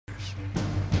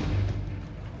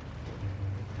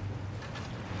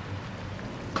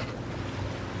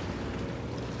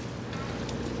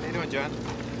doing, John?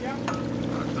 Yeah.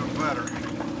 I've done better.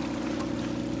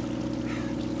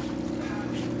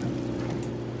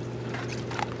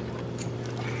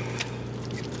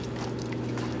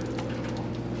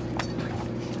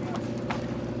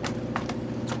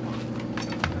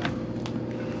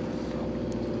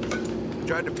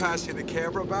 Tried to pass you the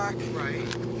camera back. Right.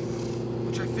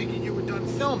 Which I figured you were done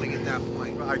filming at that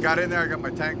point. I got in there, I got my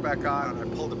tank back on, and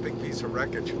I pulled a big piece of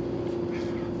wreckage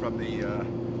from the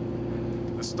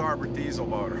starboard diesel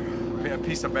motor. A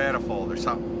piece of manifold or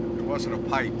something. It wasn't a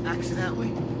pipe. Accidentally?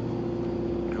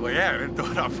 Well, yeah, I didn't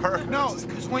do it on purpose. No,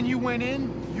 because when you went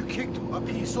in, you kicked a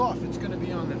piece off. It's going to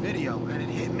be on the video, and it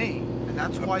hit me. And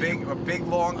that's why a big,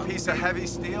 long piece of heavy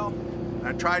steel. And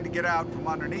I tried to get out from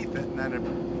underneath it, and then it,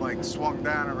 like, swung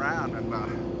down around and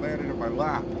landed in my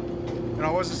lap. And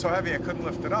it wasn't so heavy, I couldn't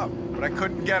lift it up. But I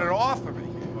couldn't get it off of me.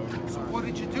 So what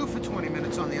did you do for 20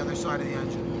 minutes on the other side of the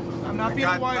engine? I'm not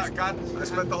being wise. I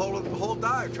spent the whole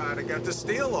dive trying to get the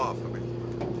steel off of me.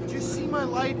 Did you see my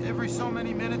light every so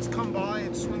many minutes come by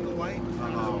and swing the light?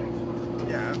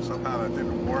 Yeah, somehow that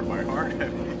didn't warm my heart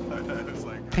any.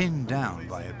 Pinned down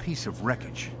by a piece of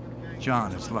wreckage,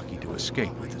 John is lucky to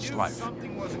escape with his life.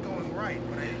 Something wasn't going right,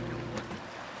 but I didn't know.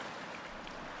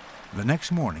 The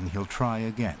next morning, he'll try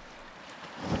again.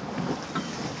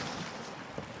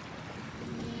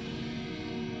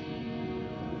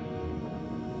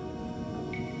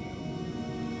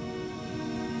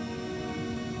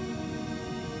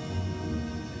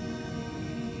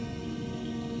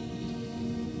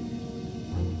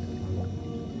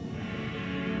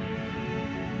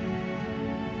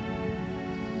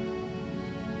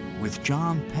 With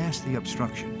John past the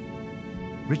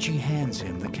obstruction, Richie hands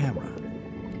him the camera.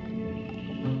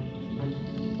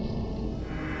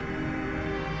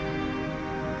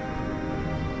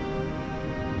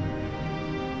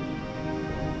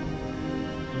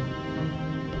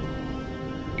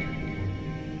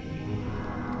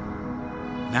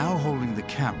 Now holding the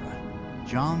camera,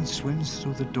 John swims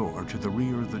through the door to the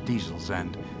rear of the diesels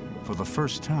and, for the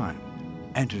first time,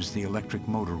 enters the electric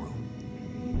motor room.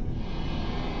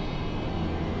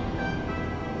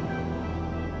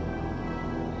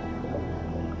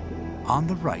 On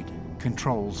the right,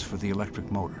 controls for the electric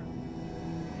motor.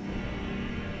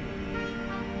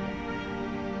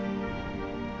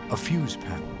 A fuse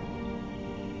panel.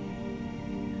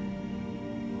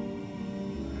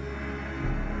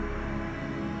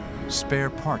 Spare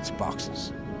parts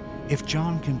boxes. If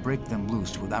John can break them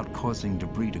loose without causing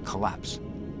debris to collapse,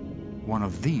 one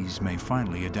of these may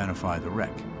finally identify the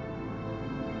wreck.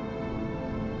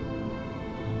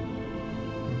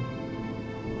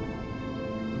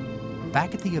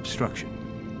 Back at the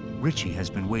obstruction, Richie has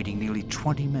been waiting nearly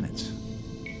 20 minutes.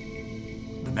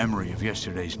 The memory of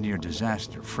yesterday's near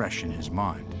disaster fresh in his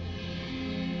mind.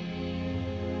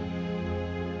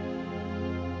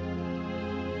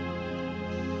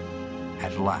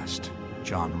 At last,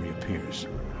 John reappears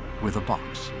with a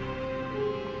box.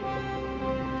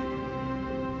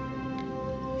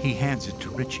 He hands it to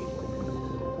Richie.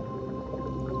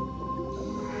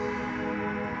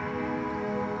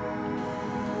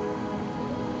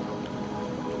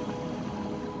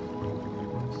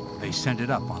 They send it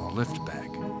up on a lift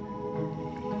bag.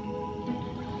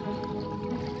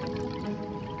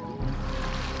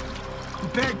 The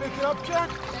bag pick it up, Jack?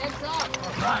 Bag's up.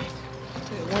 All right.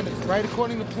 It went right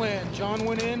according to plan. John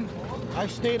went in. I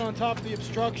stayed on top of the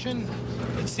obstruction.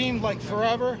 It seemed like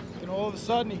forever. And all of a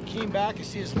sudden, he came back. I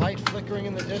see his light flickering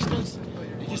in the distance.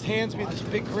 He just hands me this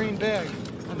big green bag.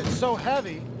 And it's so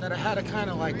heavy that I had to kind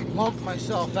of like lump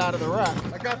myself out of the wreck.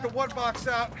 I got the one box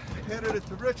out, handed it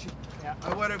to Richie. Yeah.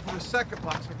 I went in for the second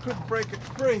box. I couldn't break it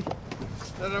free.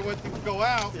 Then I went to go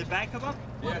out. Did the bag come up?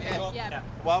 Yeah.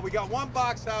 Well, we got one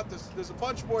box out. There's a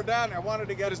bunch more down there. I wanted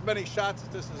to get as many shots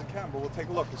at this as I can, but we'll take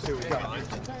a look and see what we got.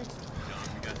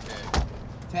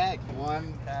 Tag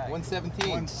 117.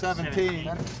 117.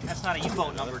 That's not a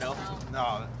U-boat number, though.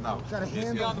 No. Got a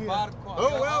hand on the bottom corner.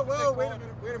 Oh,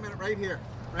 wait a minute, right here.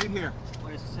 Right here.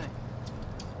 What does it say?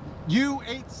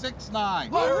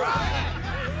 U869. All right!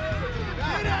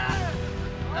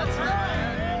 That's it.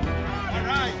 All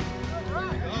right.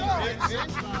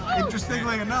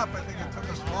 Interestingly enough, I think it took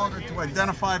us longer to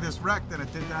identify this wreck than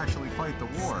it did to actually fight the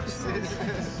war. So,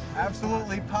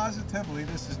 absolutely, positively,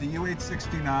 this is the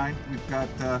U869. We've got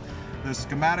the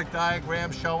schematic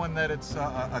diagram showing that it's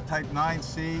a Type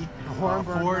 9C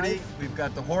 40. Knife. We've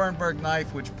got the Horenberg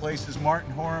knife, which places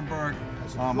Martin Horenberg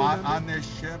on this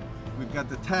ship. We've got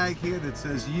the tag here that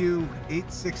says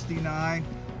U869,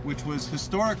 which was,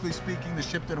 historically speaking, the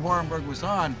ship that Horenberg was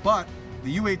on, but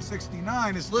the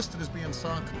U869 is listed as being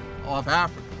sunk off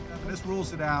Africa. This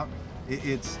rules it out.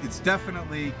 It's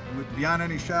definitely, beyond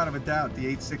any shadow of a doubt, the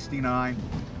 869.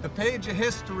 The page of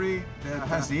history that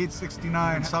has the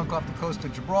 869 sunk off the coast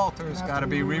of Gibraltar has got to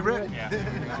be rewritten.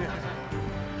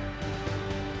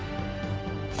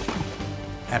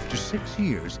 After 6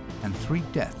 years and 3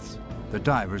 deaths, the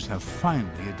divers have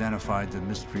finally identified the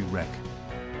mystery wreck,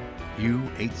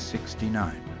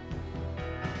 U-869.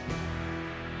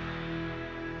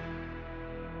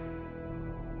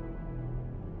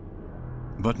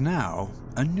 But now,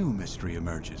 a new mystery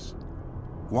emerges.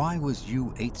 Why was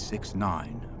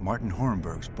U-869, Martin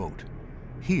Hornberg's boat,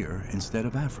 here instead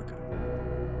of Africa?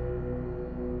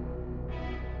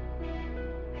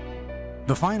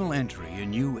 The final entry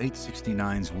in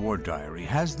U-869's war diary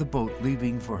has the boat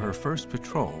leaving for her first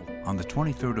patrol on the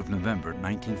 23rd of November,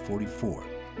 1944.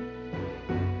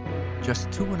 Just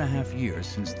 2.5 years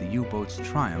since the U-boat's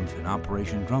triumph in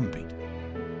Operation Drumbeat.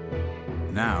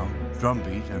 Now,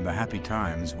 Drumbeat and the happy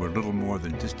times were little more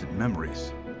than distant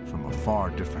memories from a far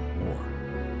different war.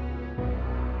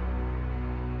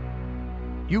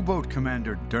 U-boat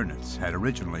commander Dönitz had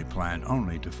originally planned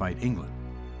only to fight England.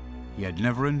 He had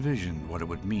never envisioned what it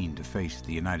would mean to face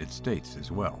the United States as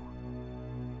well.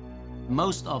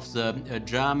 Most of the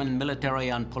German military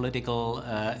and political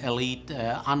elite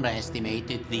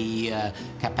underestimated the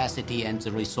capacity and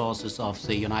the resources of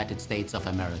the United States of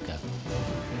America.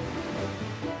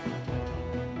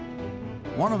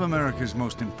 One of America's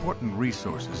most important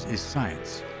resources is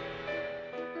science.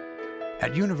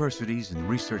 At universities and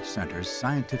research centers,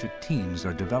 scientific teams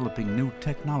are developing new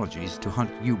technologies to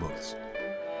hunt U-boats.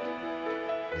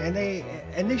 And they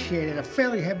initiated a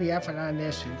fairly heavy effort on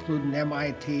this, including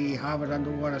MIT, Harvard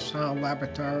Underwater Sound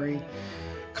Laboratory,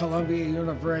 Columbia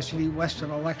University, Western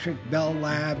Electric, Bell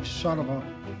Labs, sort of a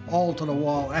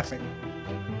all-to-the-wall effort.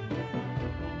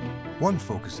 One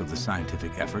focus of the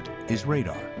scientific effort is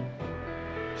radar.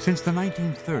 Since the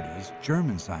 1930s,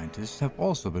 German scientists have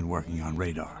also been working on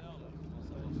radar.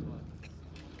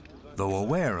 Though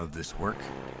aware of this work,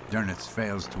 Dönitz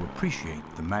fails to appreciate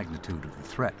the magnitude of the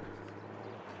threat.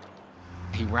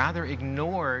 He rather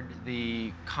ignored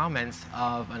the comments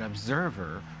of an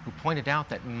observer who pointed out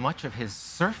that much of his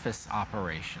surface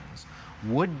operations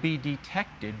would be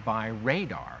detected by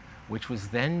radar, which was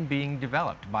then being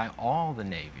developed by all the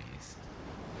navies.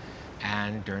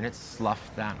 And Dönitz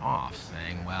sloughed that off,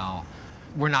 saying, well,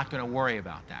 we're not going to worry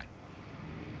about that.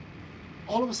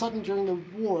 All of a sudden during the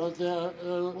war, there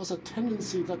was a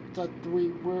tendency that we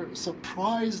were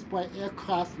surprised by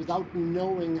aircraft without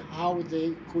knowing how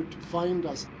they could find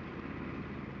us.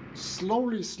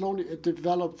 Slowly it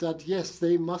developed that, yes,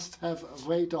 they must have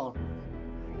radar.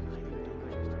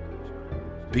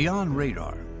 Beyond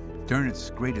radar, Dönitz's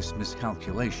greatest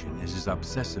miscalculation is his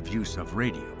obsessive use of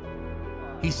radio.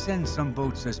 He sends some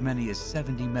boats as many as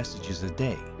 70 messages a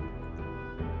day.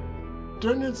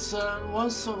 Dönitz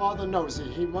was rather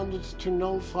nosy. He wanted to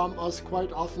know from us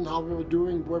quite often how we were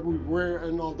doing, where we were,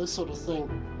 and all this sort of thing.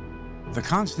 The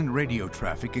constant radio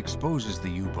traffic exposes the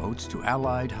U-boats to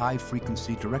Allied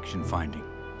high-frequency direction finding,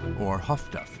 or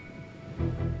HFDUF.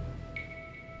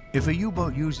 If a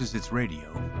U-boat uses its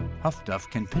radio,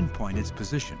 HFDUF can pinpoint its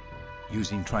position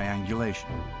using triangulation.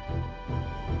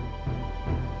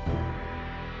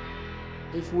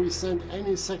 If we send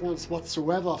any signals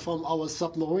whatsoever from our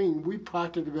submarine, we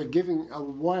practically were giving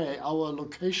away our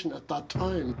location at that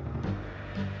time.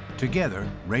 Together,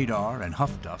 radar and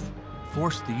HFDUF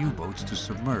force the U-boats to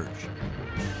submerge.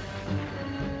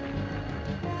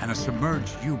 And a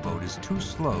submerged U-boat is too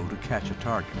slow to catch a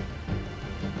target.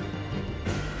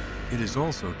 It is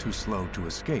also too slow to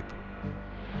escape.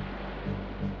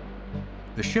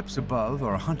 The ships above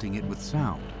are hunting it with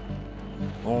sound.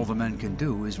 All the men can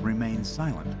do is remain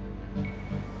silent.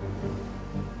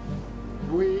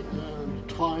 We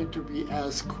tried to be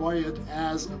as quiet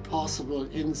as possible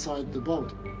inside the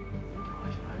boat.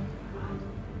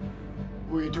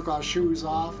 We took our shoes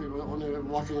off. We were only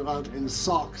walking around in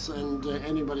socks, and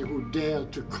anybody who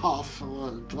dared to cough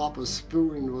or drop a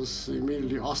spoon was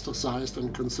immediately ostracized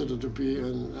and considered to be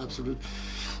an absolute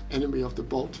enemy of the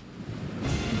boat.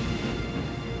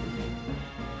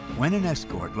 When an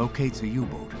escort locates a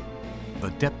U-boat, the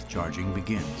depth charging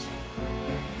begins.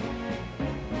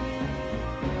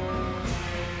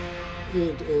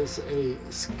 It is a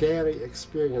scary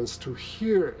experience to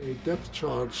hear a depth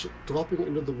charge dropping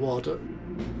into the water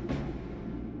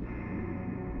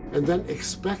and then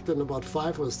expect in about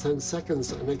 5 or 10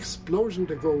 seconds an explosion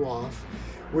to go off,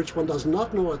 which one does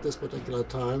not know at this particular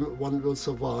time one will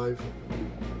survive.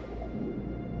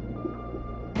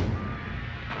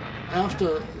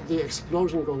 After the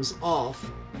explosion goes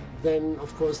off, then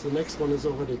of course the next one is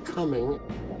already coming.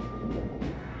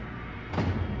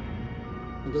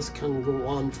 And this can go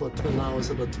on for 10 hours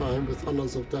at a time with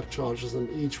hundreds of depth charges, and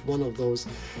each one of those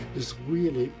is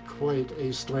really quite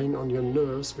a strain on your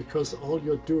nerves, because all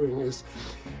you're doing is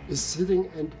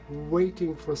sitting and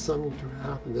waiting for something to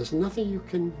happen. There's nothing you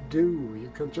can do.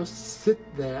 You can just sit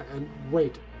there and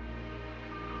wait.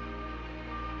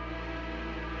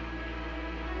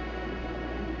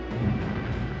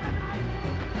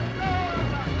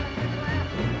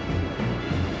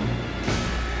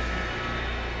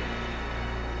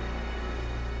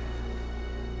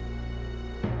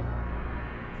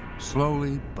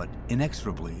 Slowly but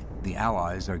inexorably, the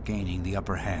Allies are gaining the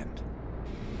upper hand.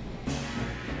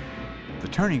 The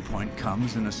turning point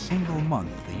comes in a single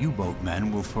month the U-boat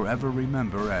men will forever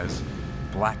remember as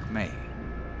Black May.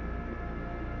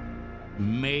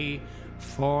 May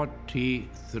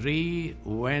 43,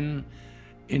 when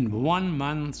in 1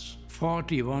 month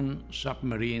 41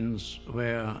 submarines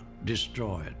were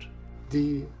destroyed.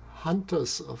 The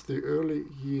hunters of the early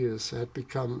years had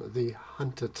become the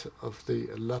hunted of the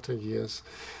latter years.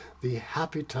 The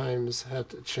happy times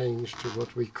had changed to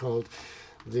what we called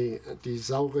the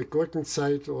saure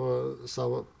Gurkenzeit, or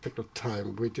sour pickle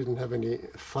time. We didn't have any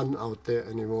fun out there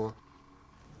anymore.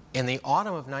 In the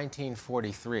autumn of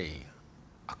 1943,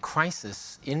 a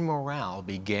crisis in morale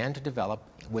began to develop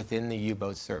within the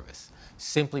U-boat service,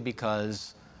 simply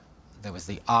because there was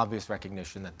the obvious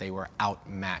recognition that they were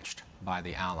outmatched by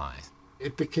the Allies.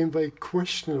 It became very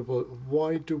questionable.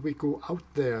 Why do we go out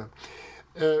there?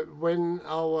 When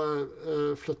our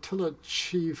flotilla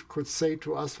chief could say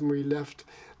to us when we left,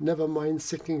 "Never mind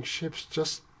sinking ships,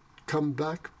 just come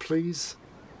back, please."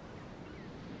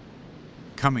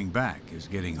 Coming back is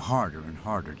getting harder and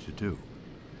harder to do.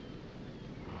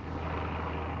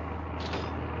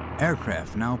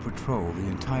 Aircraft now patrol the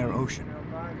entire ocean.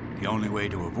 The only way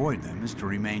to avoid them is to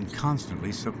remain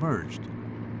constantly submerged.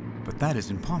 But that is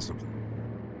impossible.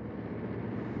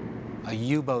 A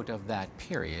U-boat of that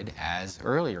period, as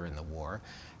earlier in the war,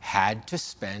 had to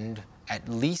spend at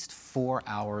least 4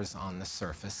 hours on the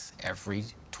surface every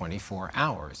 24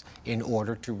 hours in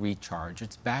order to recharge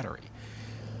its battery.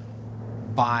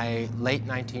 By late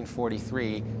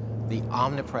 1943, the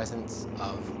omnipresence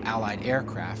of Allied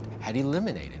aircraft had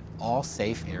eliminated all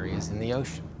safe areas in the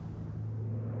ocean.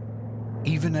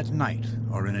 Even at night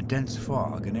or in a dense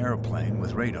fog, an airplane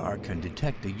with radar can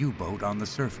detect a U-boat on the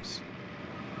surface.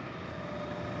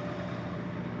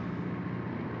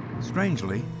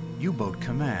 Strangely, U-boat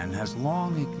command has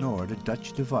long ignored a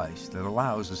Dutch device that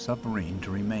allows a submarine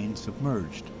to remain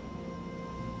submerged.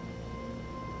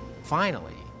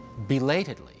 Finally,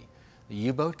 belatedly, the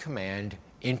U-boat command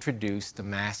introduced the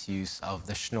mass use of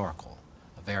the snorkel,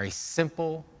 a very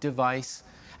simple device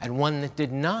and one that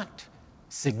did not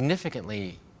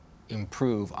significantly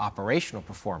improve operational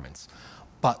performance,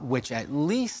 but which at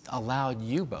least allowed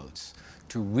U-boats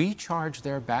to recharge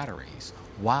their batteries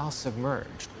while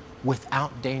submerged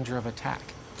without danger of attack.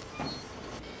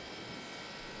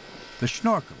 The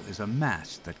snorkel is a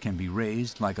mast that can be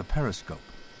raised like a periscope.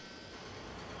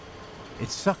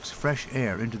 It sucks fresh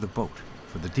air into the boat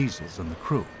for the diesels and the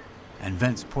crew and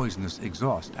vents poisonous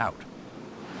exhaust out.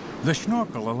 The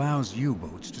snorkel allows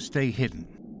U-boats to stay hidden,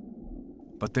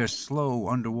 but their slow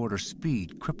underwater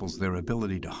speed cripples their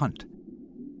ability to hunt.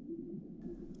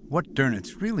 What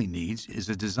Dönitz really needs is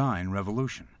a design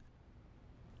revolution.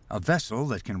 A vessel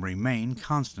that can remain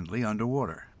constantly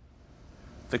underwater.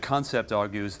 The concept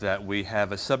argues that we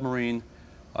have a submarine,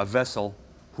 a vessel,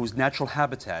 whose natural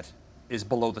habitat is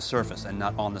below the surface and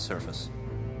not on the surface.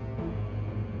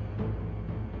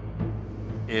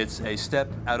 It's a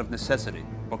step out of necessity,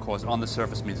 because on the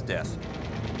surface means death.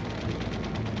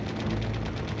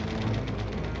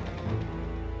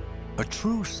 A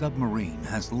true submarine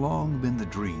has long been the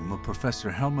dream of Professor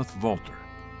Helmuth Walter.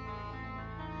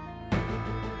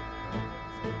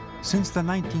 Since the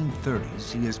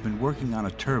 1930s, he has been working on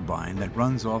a turbine that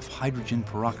runs off hydrogen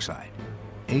peroxide,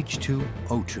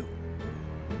 H2O2.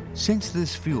 Since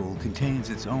this fuel contains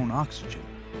its own oxygen,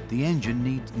 the engine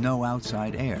needs no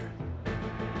outside air.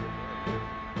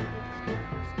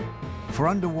 For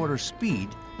underwater speed,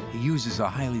 he uses a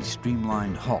highly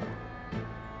streamlined hull.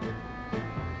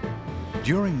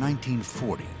 During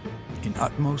 1940, in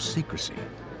utmost secrecy,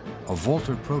 a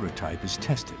Walter prototype is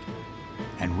tested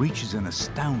and reaches an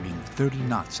astounding 30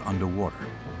 knots underwater,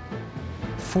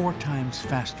 4 times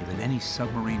faster than any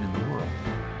submarine in the world.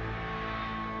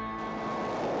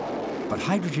 But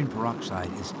hydrogen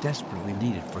peroxide is desperately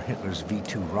needed for Hitler's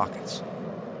V-2 rockets.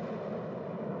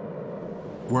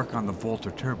 Work on the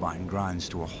Walter turbine grinds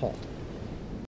to a halt.